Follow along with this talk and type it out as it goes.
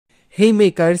Hey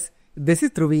makers, this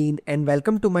is Dhruvin and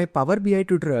welcome to my Power BI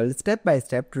tutorial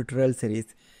step-by-step tutorial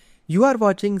series. You are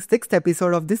watching 6th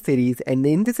episode of this series, and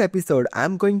in this episode I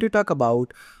am going to talk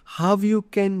about how you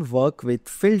can work with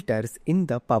filters in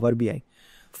the Power BI.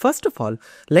 First of all,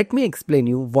 let me explain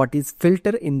you what is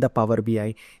filter in the Power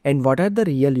BI and what are the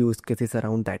real use cases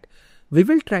around that. We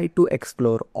will try to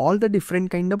explore all the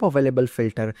different kind of available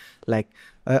filter like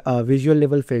visual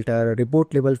level filter,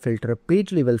 report level filter,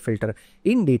 page level filter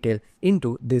in detail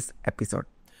into this episode.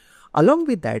 Along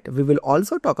with that, we will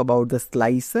also talk about the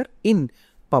slicer in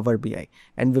Power BI,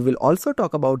 and we will also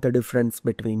talk about the difference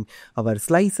between our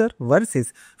slicer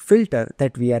versus filter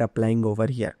that we are applying over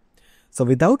here. So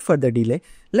without further delay,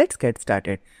 let's get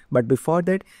started. But before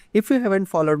that, if you haven't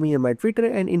followed me on my Twitter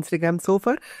and Instagram so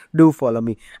far, do follow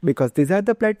me because these are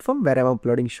the platform where I'm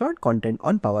uploading short content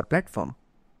on Power Platform.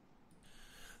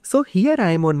 So here I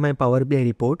am on my Power BI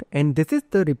report, and this is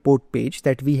the report page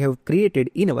that we have created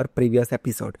in our previous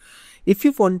episode. If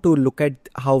you want to look at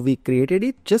how we created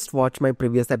it, just watch my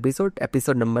previous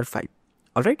episode number 5.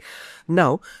 Alright,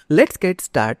 now let's get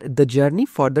started the journey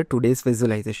for the today's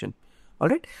visualization.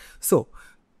 Alright, so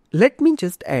let me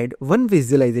just add one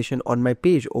visualization on my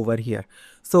page over here.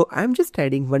 So I'm just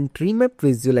adding one tree map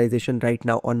visualization right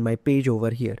now on my page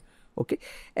over here. Okay,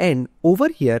 and over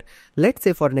here, let's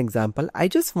say for an example, I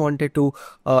just wanted to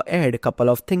add a couple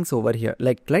of things over here.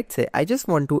 Like let's say I just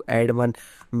want to add one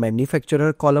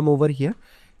manufacturer column over here,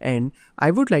 and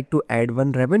I would like to add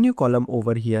one revenue column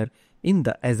over here in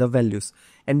the as a values.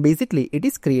 And basically it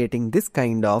is creating this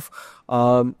kind of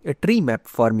a tree map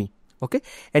for me. Okay,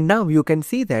 and now you can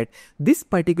see that this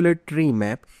particular tree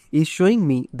map is showing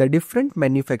me the different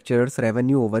manufacturers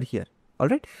revenue over here.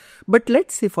 Alright, but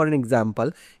let's say for an example,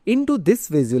 into this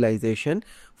visualization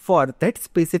for that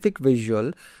specific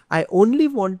visual, I only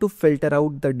want to filter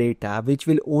out the data which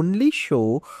will only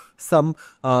show some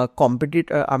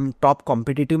top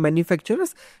competitive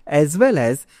manufacturers, as well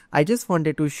as I just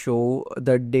wanted to show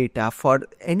the data for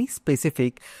any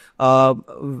specific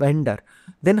vendor.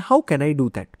 Then how can I do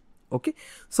that? Okay,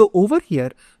 so over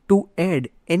here to add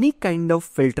any kind of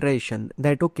filtration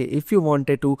that, okay, if you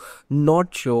wanted to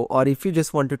not show, or if you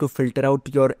just wanted to filter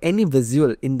out your any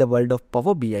visual in the world of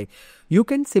Power BI, you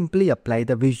can simply apply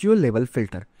the visual level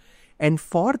filter. And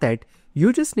for that,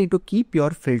 you just need to keep your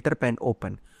filter pane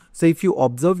open. So if you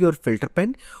observe your filter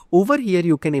pane over here,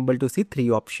 you can able to see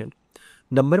 3 options.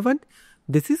 Number 1,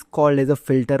 this is called as a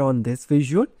filter on this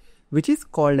visual, which is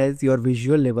called as your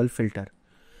visual level filter.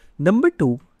 Number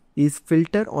 2 is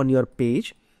filter on your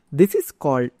page. This is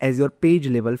called as your page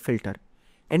level filter.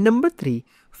 And number 3,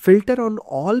 filter on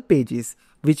all pages,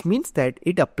 which means that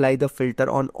it apply the filter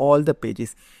on all the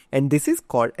pages, and this is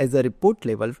called as a report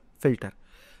level filter.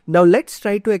 Now let's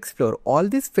try to explore all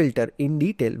this filter in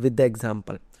detail with the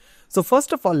example. So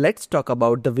first of all, let's talk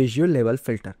about the visual level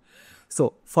filter.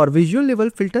 So for visual level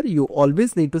filter, you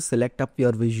always need to select up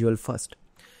your visual first.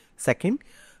 Second,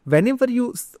 whenever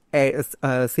you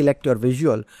select your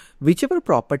visual, whichever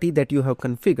property that you have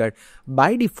configured,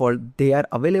 by default they are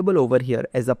available over here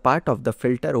as a part of the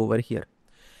filter over here.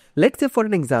 Let's say for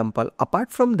an example,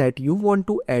 apart from that you want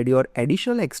to add your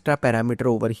additional extra parameter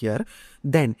over here,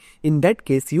 then in that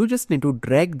case you just need to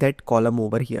drag that column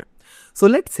over here. So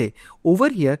let's say over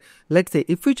here, let's say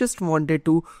if we just wanted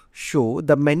to show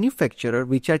the manufacturer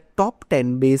which are top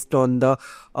 10 based on the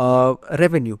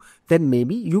revenue, then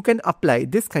maybe you can apply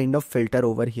this kind of filter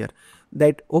over here.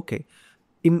 That okay,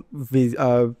 in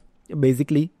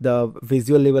basically the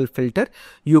visual level filter,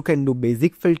 you can do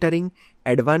basic filtering,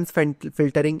 advanced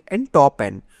filtering, and top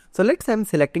n. So let's say I'm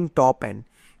selecting top n,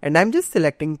 and I'm just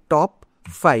selecting top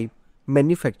 5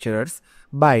 manufacturers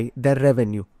by their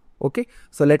revenue. Okay,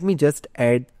 so let me just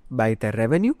add by the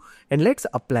revenue, and let's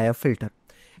apply a filter.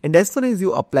 And as soon as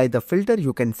you apply the filter,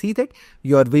 you can see that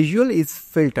your visual is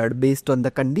filtered based on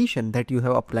the condition that you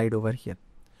have applied over here.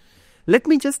 Let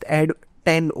me just add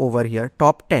 10 over here,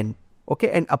 top 10,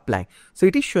 okay, and apply. So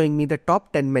it is showing me the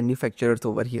top 10 manufacturers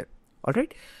over here.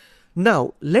 Alright,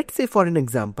 now let's say for an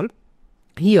example,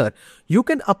 here you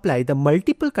can apply the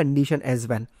multiple condition as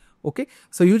well. Okay,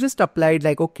 so you just applied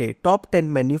like, okay, top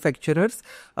 10 manufacturers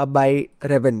by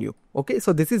revenue. Okay,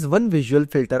 so this is one visual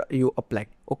filter you applied.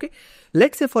 Okay,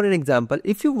 let's say for an example,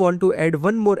 if you want to add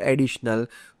one more additional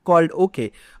called,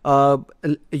 okay,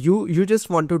 you just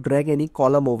want to drag any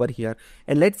column over here,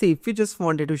 and let's say if you just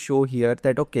wanted to show here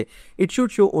that, okay, it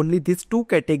should show only these two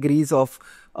categories of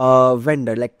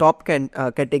vendor, like top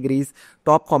categories,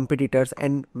 top competitors,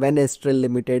 and when Astral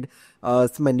Limited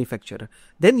manufacturer,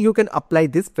 then you can apply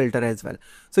this filter as well.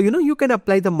 So you can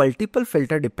apply the multiple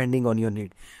filter depending on your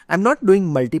need. I'm not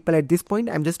doing multiple at this point,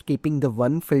 I'm just keeping the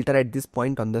one filter at this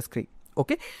point on the screen.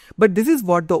 Okay, but this is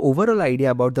what the overall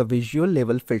idea about the visual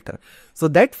level filter. So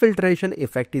that filtration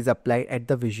effect is applied at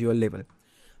the visual level.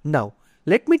 Now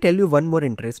let me tell you one more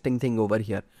interesting thing over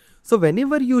here. So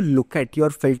whenever you look at your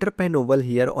filter pane over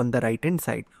here on the right hand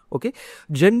side, okay,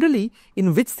 generally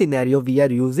in which scenario we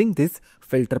are using this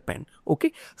filter pane.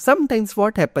 Okay, sometimes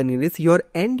what happens is your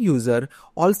end user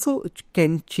also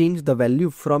can change the value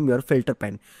from your filter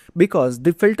pane, because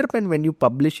the filter pane, when you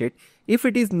publish it, if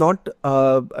it is not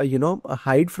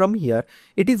hide from here,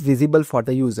 it is visible for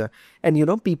the user,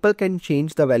 and people can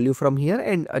change the value from here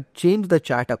and change the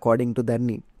chart according to their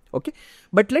need. Okay,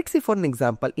 but let's say for an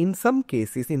example, in some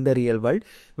cases in the real world,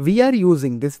 we are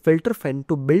using this filter pane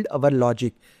to build our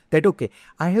logic that, okay,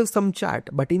 I have some chart,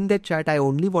 but in that chart I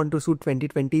only want to shoot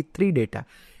 2023 data.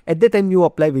 At the time you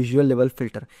apply visual level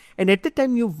filter, and at the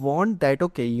time you want that,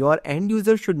 okay, your end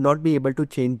user should not be able to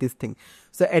change this thing.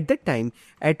 So at that time,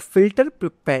 at filter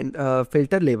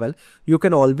level, you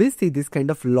can always see this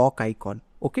kind of lock icon.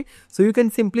 Okay, so you can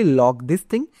simply lock this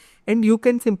thing, and you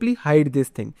can simply hide this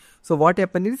thing. So what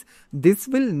happens is, this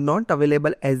will not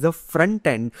available as a front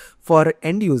end for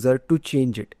end user to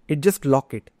change it. It just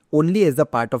lock it. Only as a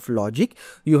part of logic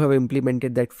you have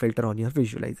implemented that filter on your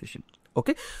visualization.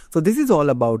 Okay, so this is all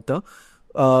about the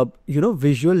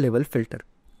visual level filter.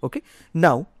 Okay,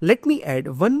 now let me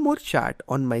add one more chart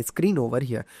on my screen over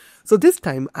here. So this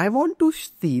time I want to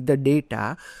see the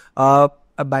data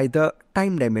by the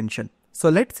time dimension. So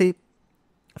let's say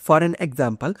for an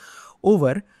example,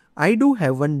 over I do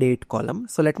have one date column.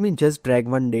 So let me just drag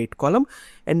one date column,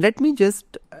 and let me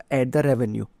just add the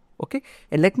revenue. Okay,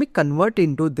 and let me convert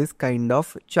into this kind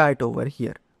of chart over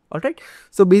here. Alright,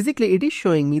 so basically it is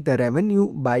showing me the revenue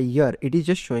by year. It is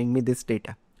just showing me this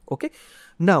data. Okay,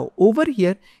 now over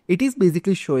here it is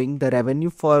basically showing the revenue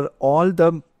for all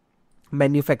the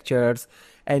manufacturers,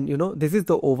 and this is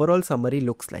the overall summary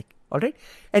looks like. Alright,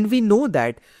 and we know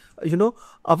that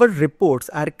our reports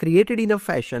are created in a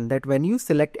fashion that when you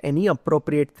select any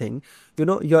appropriate thing,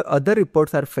 your other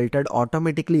reports are filtered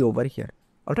automatically over here.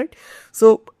 Alright,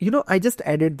 so I just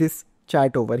added this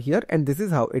chart over here, and this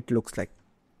is how it looks like.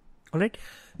 Alright,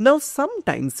 now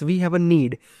sometimes we have a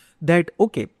need that,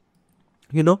 okay,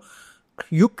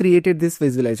 you created this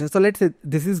visualization. So let's say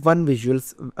this is one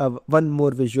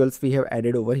more visuals we have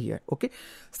added over here. Okay,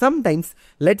 sometimes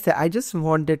let's say I just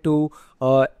wanted to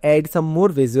add some more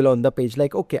visual on the page,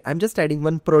 like, okay, I'm just adding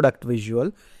one product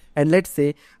visual, and let's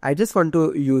say I just want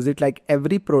to use it like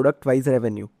every product wise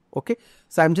revenue. Okay,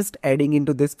 so I'm just adding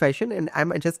into this fashion, and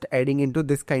I'm just adding into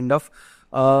this kind of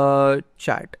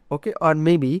chart. Okay, or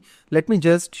maybe let me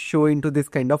just show into this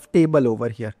kind of table over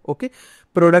here. Okay,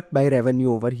 product by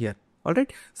revenue over here.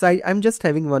 Alright, so I'm just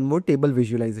having one more table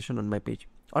visualization on my page.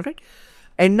 Alright,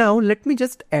 and now let me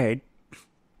just add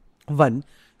one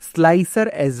slicer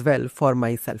as well for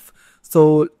myself.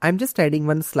 So I'm just adding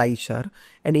one slicer,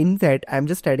 and in that I'm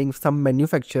just adding some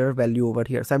manufacturer value over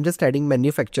here. So I'm just adding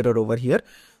manufacturer over here.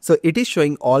 So it is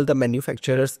showing all the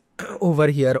manufacturers over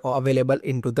here available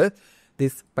into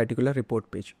this particular report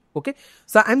page. Okay,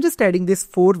 so I'm just adding this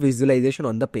 4 visualization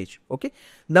on the page. Okay,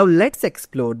 now let's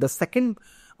explore the second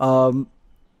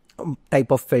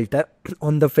type of filter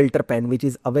on the filter pane, which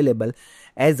is available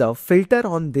as a filter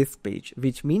on this page,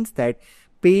 which means that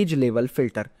page level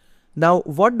filter. Now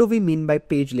what do we mean by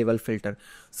page level filter?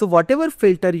 So whatever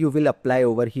filter you will apply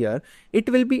over here, it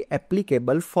will be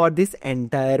applicable for this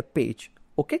entire page.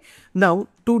 Okay, now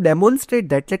to demonstrate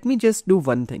that, let me just do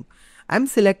one thing. I'm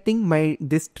selecting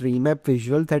this tree map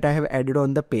visual that I have added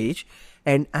on the page,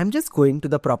 and I'm just going to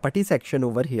the property section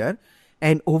over here,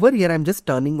 and over here I'm just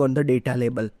turning on the data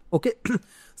label. Okay,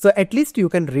 so at least you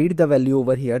can read the value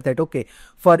over here that, okay,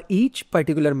 for each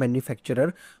particular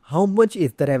manufacturer, how much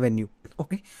is the revenue.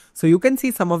 Okay, so you can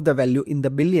see some of the value in the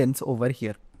billions over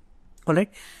here.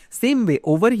 Alright, same way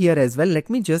over here as well. Let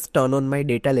me just turn on my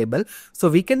data label so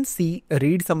we can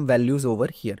read some values over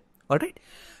here. Alright,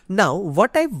 now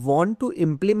what I want to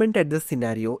implement at this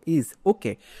scenario is,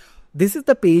 okay, this is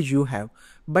the page you have,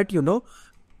 but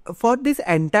for this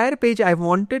entire page I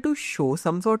wanted to show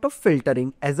some sort of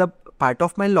filtering as a part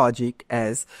of my logic,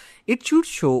 as it should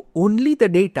show only the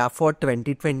data for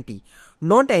 2020,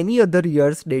 not any other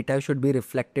year's data should be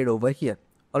reflected over here.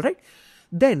 Alright,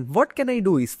 Then what can I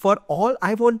do is, for all,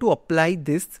 I want to apply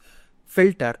this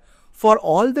filter for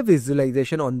all the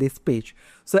visualization on this page.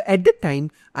 So at the time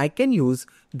I can use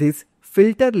this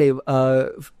filter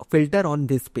filter on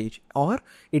this page, or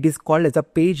it is called as a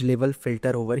page level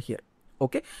filter over here.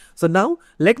 Okay, so now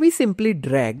let me simply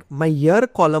drag my year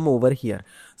column over here.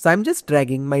 So I'm just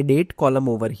dragging my date column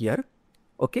over here.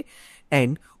 Okay,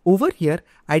 and over here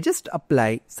I just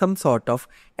apply some sort of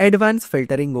advanced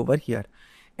filtering over here,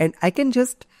 and I can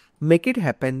just make it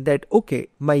happen that, okay,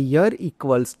 my year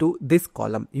equals to this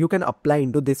column. You can apply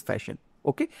into this fashion.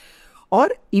 Okay, or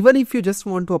even if you just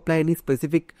want to apply any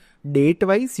specific date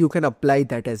wise, you can apply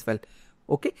that as well.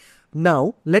 Okay,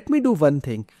 now let me do one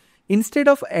thing. Instead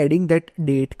of adding that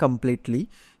date completely,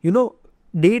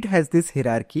 date has this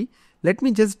hierarchy. Let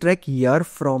me just drag year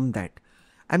from that.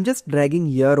 I'm just dragging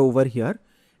year over here,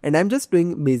 and I'm just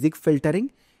doing basic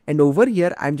filtering. And over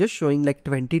here, I'm just showing like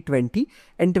 2020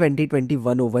 and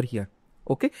 2021 over here.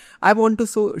 Okay, I want to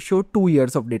show 2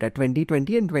 years of data,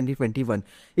 2020 and 2021.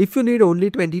 If you need only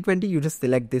 2020, you just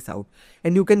select this out.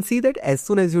 And you can see that as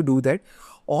soon as you do that,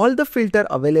 all the filter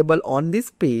available on this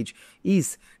page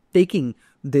is taking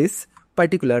this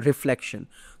particular reflection.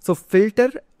 So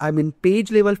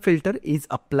page level filter is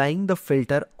applying the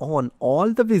filter on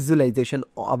all the visualization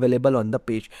available on the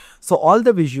page. So all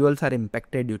the visuals are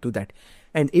impacted due to that.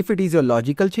 And if it is your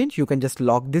logical change, you can just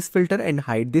lock this filter and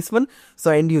hide this one,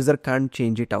 so end user can't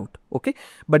change it out. Okay,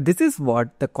 but this is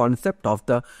what the concept of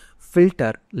the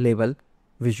filter level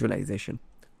visualization.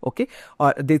 Okay,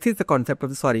 or this is the concept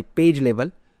of the page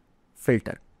level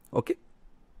filter. Okay,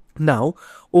 now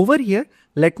over here,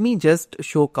 let me just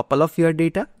show a couple of your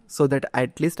data so that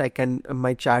at least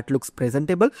my chart looks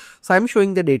presentable. So I'm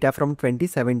showing the data from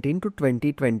 2017 to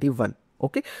 2021.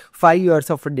 Okay, 5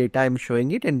 years of data I'm showing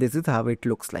it, and this is how it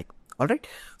looks like. All right,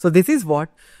 so this is what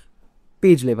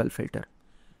page level filter.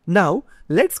 Now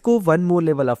let's go one more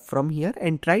level up from here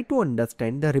and try to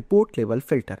understand the report level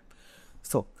filter.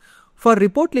 So for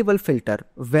report level filter,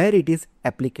 where it is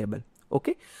applicable.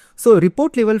 Okay, so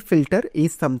report level filter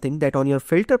is something that on your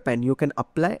filter pen you can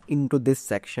apply into this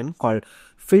section called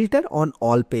filter on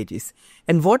all pages.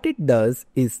 And what it does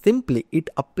is simply it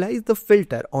applies the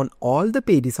filter on all the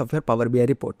pages of your Power BI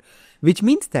report, which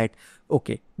means that,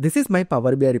 okay, this is my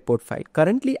Power BI report file.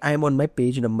 Currently I am on my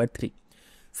page number 3.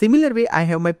 Similar way, I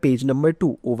have my page number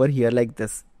 2 over here like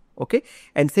this. Okay,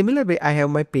 and similar way, I have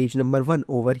my page number 1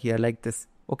 over here like this.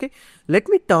 Okay, let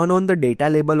me turn on the data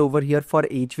label over here for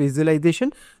each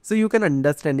visualization so you can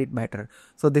understand it better.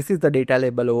 So this is the data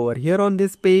label over here on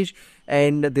this page,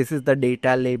 and this is the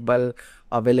data label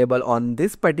available on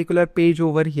this particular page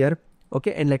over here.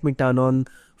 Okay, and let me turn on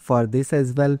for this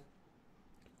as well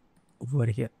over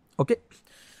here. Okay,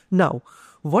 now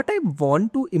what I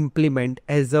want to implement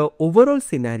as a overall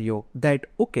scenario that,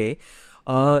 okay,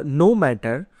 no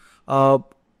matter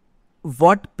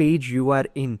what page you are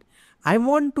in, I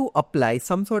want to apply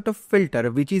some sort of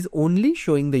filter which is only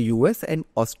showing the US and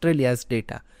Australia's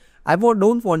data. I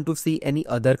don't want to see any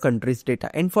other country's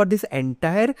data. And for this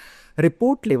entire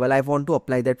report level, I want to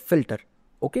apply that filter.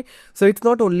 Okay, so it's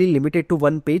not only limited to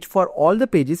one page. For all the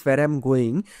pages where I'm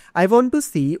going, I want to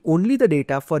see only the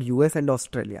data for US and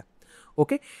Australia.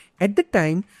 Okay, at the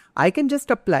time, I can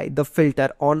just apply the filter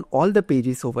on all the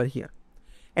pages over here.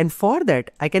 And for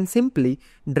that, I can simply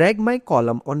drag my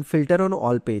column on filter on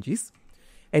all pages.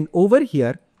 And over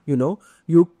here,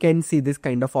 you can see this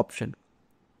kind of option.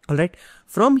 All right.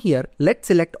 From here, let's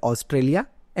select Australia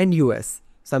and US.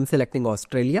 So I'm selecting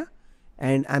Australia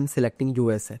and I'm selecting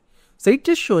USA. So it's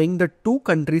just showing the 2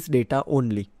 countries data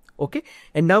only. Okay.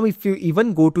 And now if you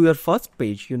even go to your first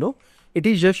page, it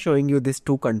is just showing you this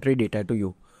 2 country data to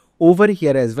you. Over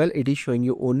here as well, it is showing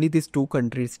you only this 2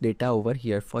 countries data over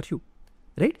here for you.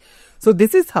 Right? So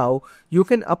this is how you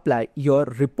can apply your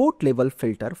report level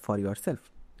filter for yourself.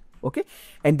 Okay,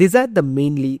 and these are the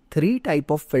mainly 3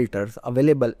 type of filters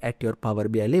available at your Power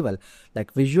BI level,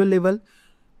 like visual level,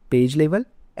 page level,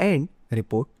 and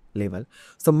report level.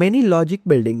 So many logic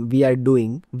building we are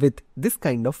doing with this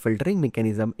kind of filtering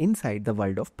mechanism inside the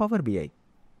world of Power BI.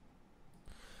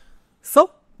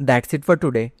 So that's it for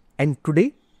today. And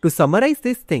today, to summarize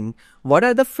this thing, what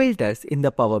are the filters in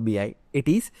the Power BI? It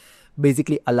is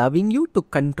basically allowing you to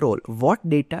control what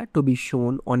data to be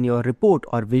shown on your report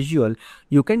or visual.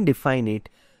 You can define it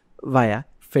via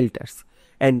filters,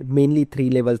 and mainly 3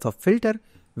 levels of filter.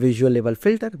 Visual level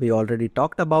filter we already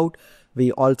talked about.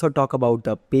 We also talk about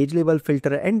the page level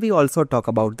filter, and we also talk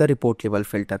about the report level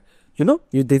filter.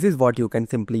 This is what you can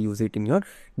simply use it in your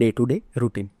day-to-day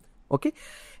routine. Okay,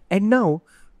 and now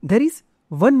there is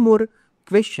one more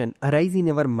question arise in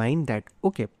our mind that,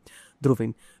 okay,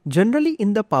 Dhruvin. Generally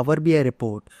in the Power BI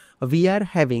report, we are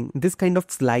having this kind of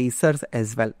slicers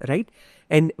as well, right?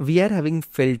 And we are having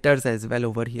filters as well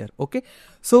over here, okay?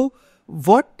 So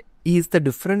what is the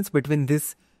difference between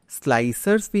this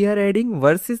slicers we are adding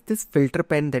versus this filter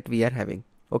pen that we are having?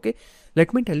 Okay,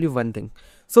 let me tell you one thing.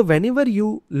 So whenever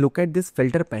you look at this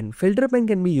filter pen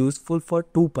can be useful for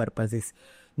two purposes.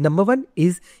 Number one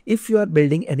is if you are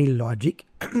building any logic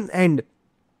and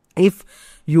if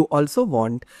you also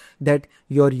want that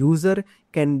your user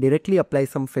can directly apply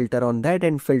some filter on that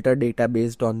and filter data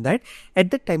based on that,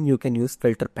 at that time you can use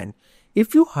filter pen.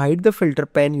 If you hide the filter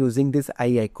pen using this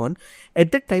eye icon,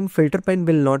 at that time filter pen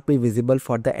will not be visible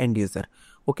for the end user.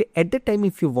 Okay, at that time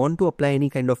if you want to apply any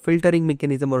kind of filtering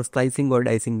mechanism or slicing or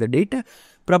dicing the data,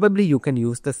 probably you can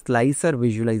use the slicer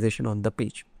visualization on the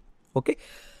page. Okay,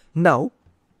 now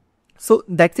so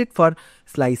that's it for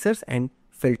slicers and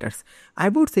filters. I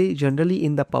would say generally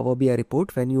in the Power BI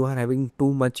report, when you are having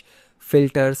too much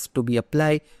filters to be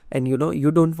applied and you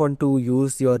don't want to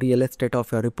use your real estate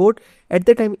of your report, at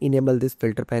the time enable this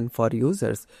filter pen for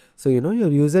users. So your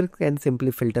user can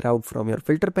simply filter out from your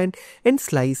filter pen and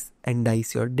slice and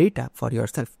dice your data for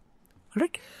yourself.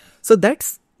 Alright, so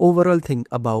that's overall thing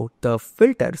about the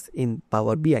filters in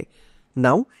Power BI.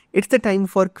 Now it's the time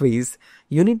for quiz.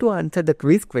 You need to answer the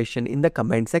quiz question in the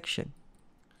comment section.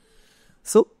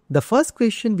 So the first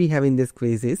question we have in this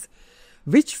quiz is,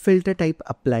 which filter type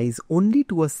applies only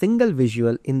to a single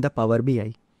visual in the Power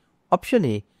BI? Option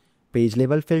A, page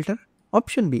level filter.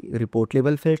 Option B, report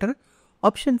level filter.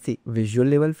 Option C, visual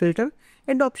level filter.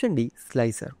 And option D,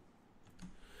 slicer.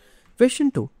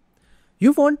 Question 2.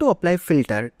 You want to apply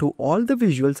filter to all the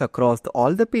visuals across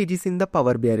all the pages in the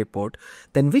Power BI report,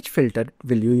 then which filter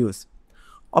will you use?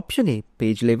 Option A,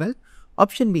 page level.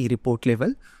 Option B, report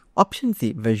level. Option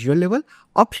C, visual level.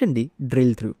 Option D,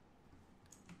 drill through.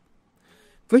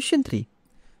 Question 3.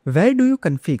 Where do you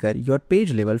configure your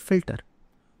page level filter?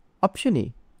 Option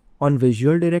A, on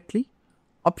visual directly.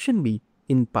 Option B,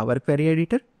 in Power Query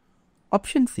Editor.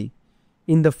 Option C,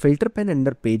 in the filter pen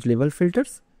under page level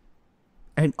filters.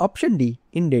 And option D,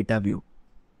 in data view.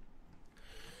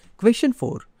 Question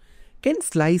 4. Can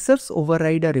slicers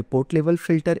override a report level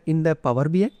filter in the Power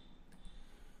BI?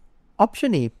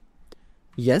 Option A,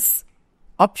 yes.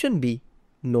 Option B,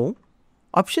 no.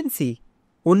 Option C,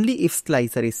 only if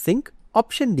slicer is sync.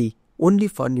 Option D, only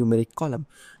for numeric column.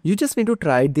 You just need to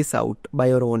try this out by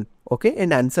your own, okay,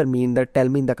 and answer me tell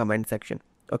me in the comment section.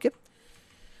 Okay.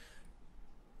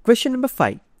 Question number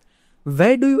 5.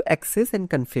 Where do you access and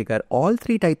configure all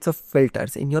three types of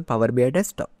filters in your Power BI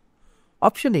desktop?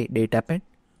 Option A, data pen.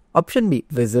 Option B,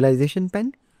 visualization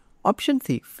pen. Option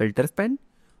C, filters pen.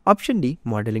 Option D,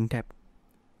 modeling tab.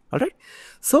 Alright,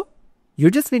 so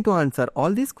you just need to answer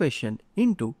all these questions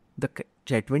into the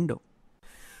chat window.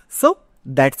 So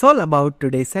that's all about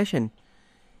today's session.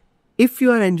 If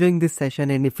you are enjoying this session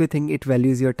and if you think it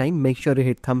values your time, make sure you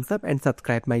hit thumbs up and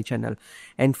subscribe my channel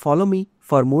and follow me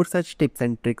for more such tips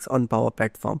and tricks on Power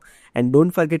Platform. And don't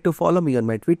forget to follow me on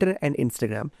my Twitter and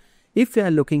Instagram. If you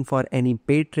are looking for any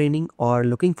paid training or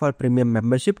looking for premium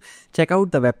membership, check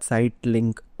out the website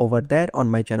link over there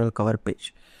on my channel cover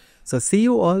page. So see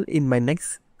you all in my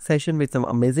next session with some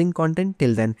amazing content.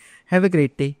 Till then, have a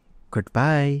great day.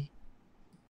 Goodbye.